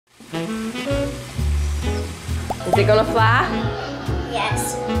Is it gonna fly?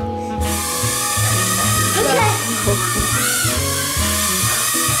 Yes.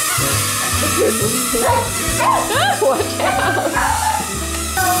 Watch out.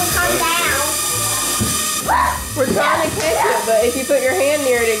 Calm down. We're trying to catch it, but if you put your hand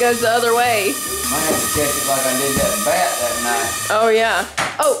near it, it goes the other way. Might have to catch it like I did that bat that night. Oh, yeah.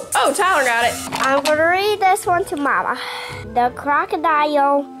 Oh, Tyler got it. I'm gonna read this one to Mama. The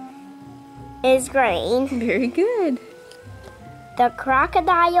crocodile is green. Very good. The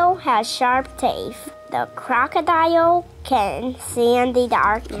crocodile has sharp teeth. The crocodile can see in the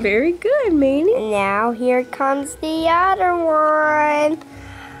dark. Very good, Manny. And now here comes the other one.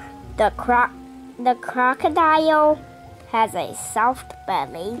 The crocodile has a soft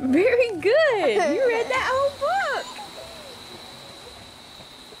belly. Very good. You read that whole book.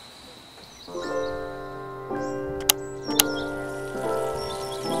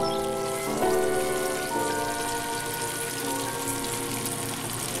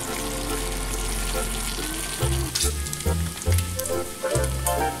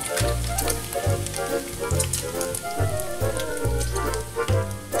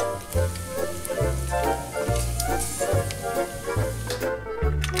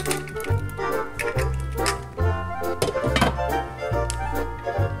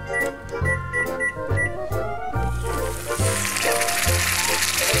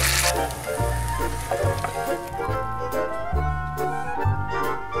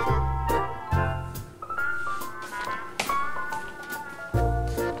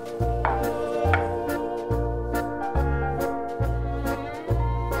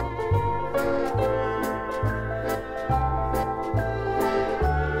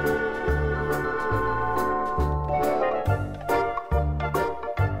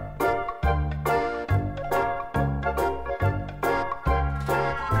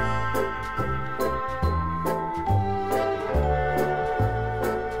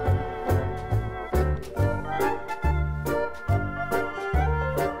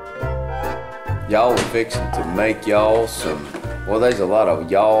 Y'all are fixing to make y'all some, well, there's a lot of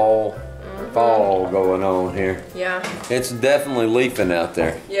y'all fall going on here. Yeah. It's definitely leafing out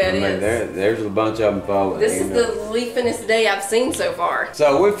there. Yeah, it is. There's a bunch of them falling. This is the leafingest day I've seen so far.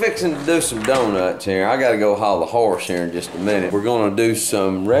 So we're fixing to do some donuts here. I gotta go haul the horse here in just a minute. We're gonna do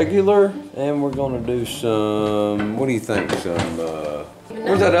some regular and we're gonna do some, what do you think?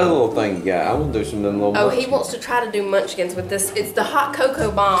 Where's that other little thing you got? I want to do some of them little Oh, munchkins. he wants to try to do munchkins with this. It's the hot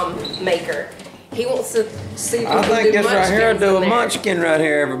cocoa bomb maker. He wants to see if we I can think do this right here will do a munchkins in there. munchkin right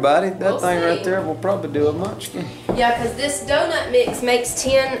here, everybody. That We'll thing see. right there will probably do a munchkin. Yeah, because this donut mix makes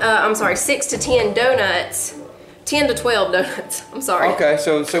 6 to 10 donuts. 10 to 12 donuts. I'm sorry. Okay,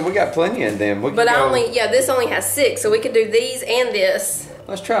 so we got plenty of them. We But can go, this only has 6, so we could do these and this.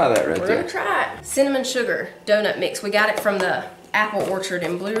 let's try that right We're there. gonna try it. Cinnamon sugar donut mix. We got it from the apple orchard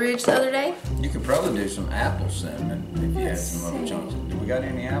in Blue Ridge the other day. You could probably do some apple cinnamon if you had some other chunks. Do we got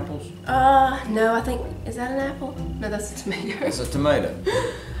any apples? No, I think, is that an apple? No, that's a tomato. It's a tomato.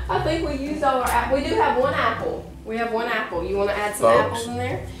 I think we used all our apple. We do have one apple. We have one apple. You want to add some Folks, apples in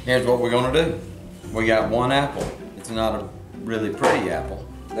there? Here's what we're gonna do. We got one apple. It's not a really pretty apple.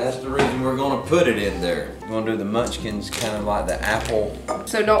 That's the reason we're gonna put it in there. We're gonna do the munchkins kind of like the apple.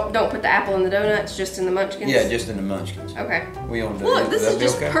 So don't put the apple in the donuts, just in the munchkins? Yeah, just in the munchkins. Okay. We gonna do Look, that. this That'd is be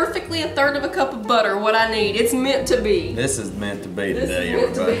just okay? perfectly a third of a cup of butter, what I need. It's meant to be. This is meant to be This today, is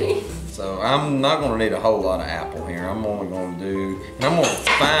meant to everybody. be. So I'm not gonna need a whole lot of apple here. I'm only gonna do, and I'm gonna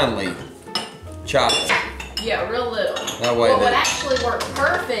finely chop it. Yeah, real little. That way What would that- actually work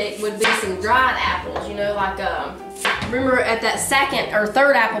perfect would be some dried apples, you know, like remember at that second or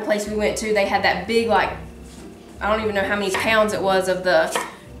third apple place we went to, they had that big, like, I don't even know how many pounds it was of the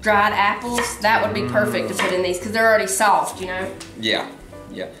dried apples. That would be perfect to put in these because they're already soft, you know. Yeah,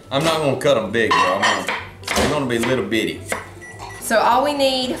 yeah. I'm not gonna cut them big though. They're gonna be little bitty. So all we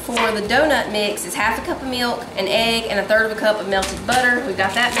need for the donut mix is half a cup of milk, an egg, and a third of a cup of melted butter. We've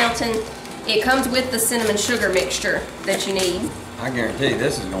got that melting. It comes with the cinnamon sugar mixture that you need. I guarantee you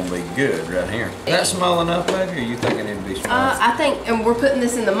this is gonna be good right here. Is that small enough, baby, or you thinking it'd be small? I think, and we're putting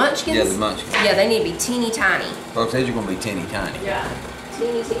this in the munchkins? Yeah, the munchkins. Yeah, they need to be teeny tiny. Folks, these are gonna be teeny tiny. Yeah,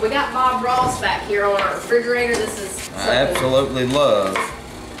 teeny. We got Bob Ross back here on our refrigerator. This is I something absolutely love.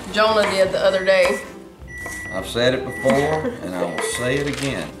 Jonah did the other day. I've said it before, and I will say it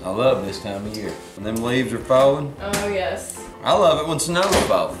again. I love this time of year. When them leaves are falling, Oh yes. I love it when snow's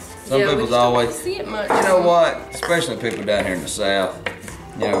falling. Some yeah, we people's just don't always, see it much. you know what? Especially people down here in the south,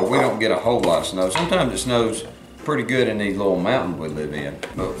 you know, we don't get a whole lot of snow. Sometimes it snows pretty good in these little mountains we live in,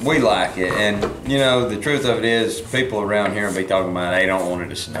 but we like it. And you know, the truth of it is, people around here will be talking about they don't want it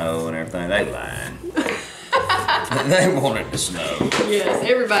to snow and everything. They lying. They want it to snow. Yes,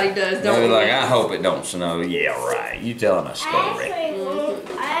 everybody does, don't They're they? like, I hope it don't snow. Yeah, right. You telling a story.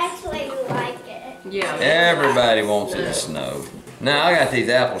 I actually like it. Yeah. Everybody wants it to snow. Now, I got these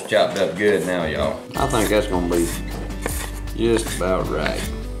apples chopped up good now, y'all. I think that's gonna be just about right.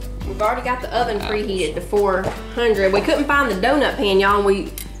 We've already got the oven preheated to 400. We couldn't find the donut pan, y'all,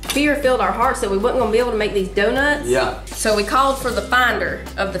 and fear filled our hearts that we wasn't gonna be able to make these donuts. Yeah. So we called for the finder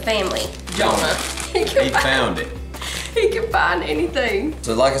of the family, Jonah. He found it. He can find anything.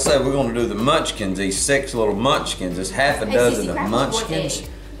 So like I said, we're gonna do the munchkins, these 6 little munchkins. This half a dozen of munchkins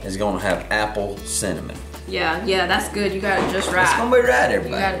is gonna have apple cinnamon. Yeah, that's good. You got it just right. It's gonna be right,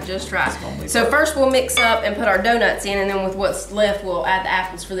 everybody. You got it just right. So perfect. first we'll mix up and put our donuts in, and then with what's left, we'll add the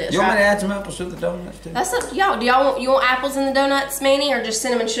apples for this. You want me to add some apples to the donuts too? That's up to y'all. Do you want apples in the donuts, Manny, or just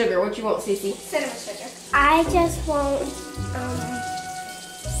cinnamon sugar? What you want, Cece? Cinnamon sugar. I just want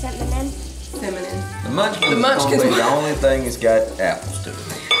cinnamon. Cinnamon. The munchkins is gonna be the only thing that's got apples to it.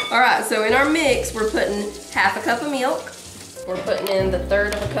 All right, so in our mix, we're putting half a cup of milk. We're putting in the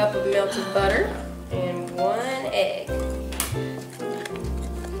 1/3 of a cup of melted butter and 1 egg.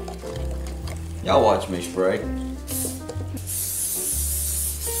 Y'all watch me spray.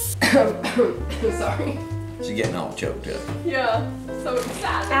 Sorry. She's getting all choked up. Yeah, so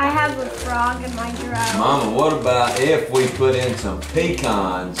excited. I have a frog in my throat. Mama, what about if we put in some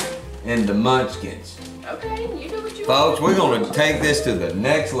pecans in the munchkins? Okay, you do what you Folks, want. we're gonna take this to the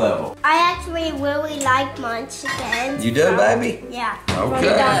next level. I actually really like munchkins. You do, baby? Yeah. Okay. From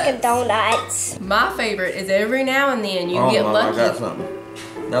Dunkin' Donuts. My favorite is every now and then you Oh, get Mama, lucky. I got something.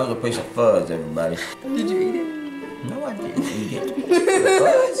 That was a piece of fuzz, everybody. Did you eat it? No, I didn't eat it. The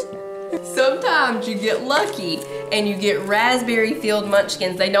fuzz? Sometimes you get lucky and you get raspberry filled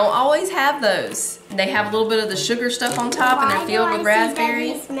munchkins. They don't always have those. They have a little bit of the sugar stuff on top and they're filled with raspberry.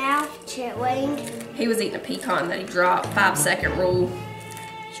 His mouth chewing. He was eating a pecan that he dropped. 5-second rule.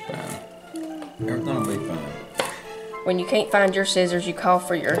 It's fine. Everything will be fine. When you can't find your scissors, you call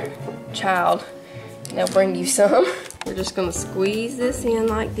for your child and they'll bring you some. We're just gonna squeeze this in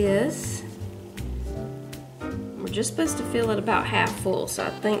like this. We're just supposed to fill it about half full, so I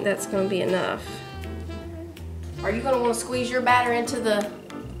think that's gonna be enough. Are you gonna wanna squeeze your batter into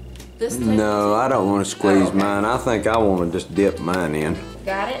this thing? No, I don't want to squeeze mine. I think I want to just dip mine in.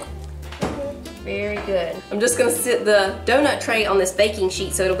 Got it? Very good. I'm just gonna sit the donut tray on this baking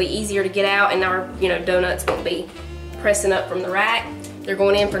sheet so it'll be easier to get out and our donuts won't be pressing up from the rack. They're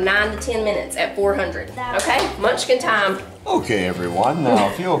going in for 9 to 10 minutes at 400. Okay, munchkin time. Okay, everyone. Now,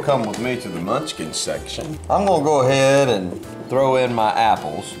 if you'll come with me to the munchkin section, I'm gonna go ahead and throw in my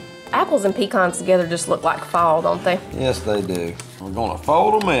apples. Apples and pecans together just look like fall, don't they? Yes, they do. We're gonna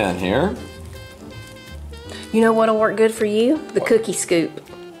fold them in here. You know what'll work good for you? The cookie scoop.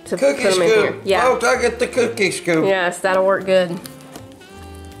 To Cookie put 'em in here. scoop. Yeah. Folks, I get the cookie scoop. Yes, that'll work good.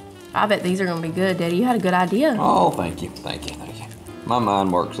 I bet these are gonna be good, Daddy. You had a good idea. Oh, thank you, thank you, thank you. My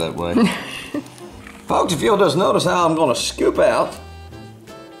mind works that way. Folks, if you'll just notice how I'm gonna scoop out.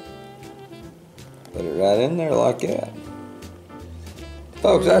 Put it right in there like that.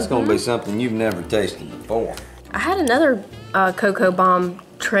 Folks, that's gonna be something you've never tasted before. I had another Cocoa Bomb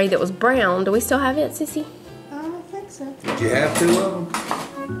tray that was brown. Do we still have it, Sissy? I don't think so. Did you have 2 of them?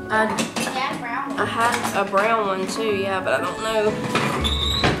 I brown had a brown one too, yeah, but I don't know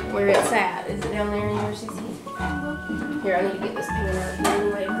where it's at. Is it down there in your Sissy? Here, I need to get this pan out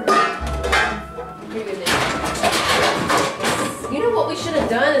anyway. You're good now. You know what we should have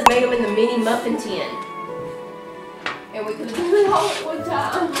done is made them in the mini muffin tin. And we could have done it all at one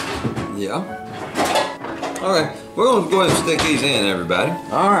time. Yeah. All right, we're gonna go ahead and stick these in, everybody.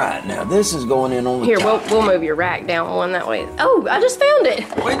 All right, now this is going in on the Here, top. we'll move your rack down one that way. Oh, I just found it.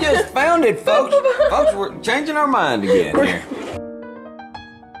 We just found it, folks. Folks, we're changing our mind again here.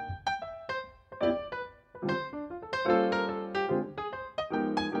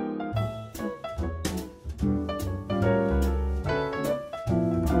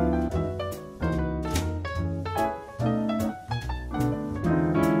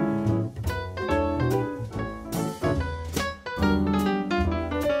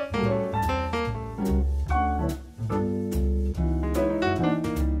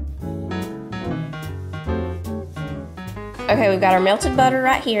 Okay, we've got our melted butter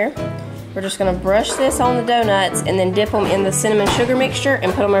right here. We're just gonna brush this on the donuts and then dip them in the cinnamon sugar mixture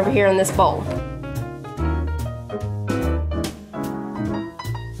and put them over here in this bowl.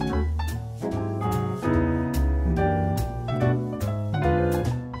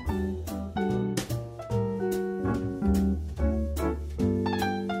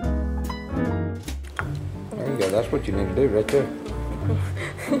 There you go, that's what you need to do right there.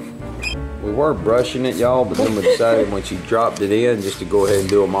 We We were brushing it, y'all, but then we decided when she dropped it in just to go ahead and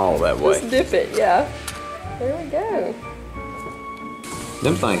do them all that way. Just dip it, yeah. There we go.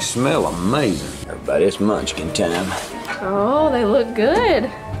 Them things smell amazing. Everybody, it's munchkin time. Oh, they look good. All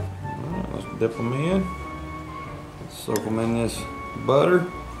right, let's dip them in. Soak them in this butter.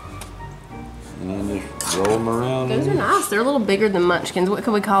 And then just roll them around. Those are nice. They're a little bigger than munchkins. What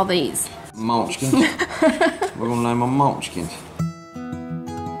could we call these? Munchkins. We're gonna name them munchkins.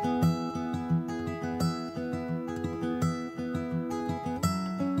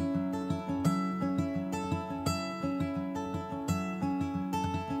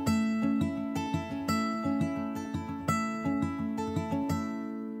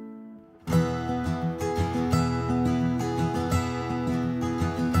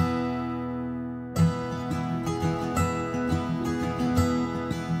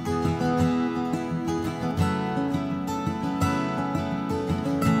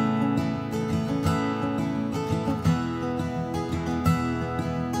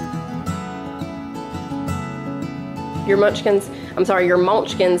 Your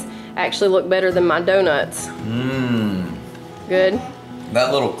munchkins actually look better than my donuts. Mmm. Good.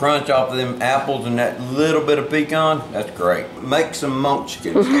 That little crunch off of them apples and that little bit of pecan, that's great. Make some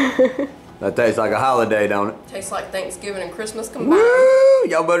munchkins. That tastes like a holiday, don't it? Tastes like Thanksgiving and Christmas combined. Woo!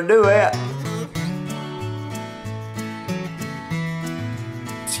 Y'all better do that.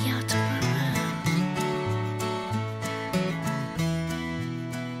 See how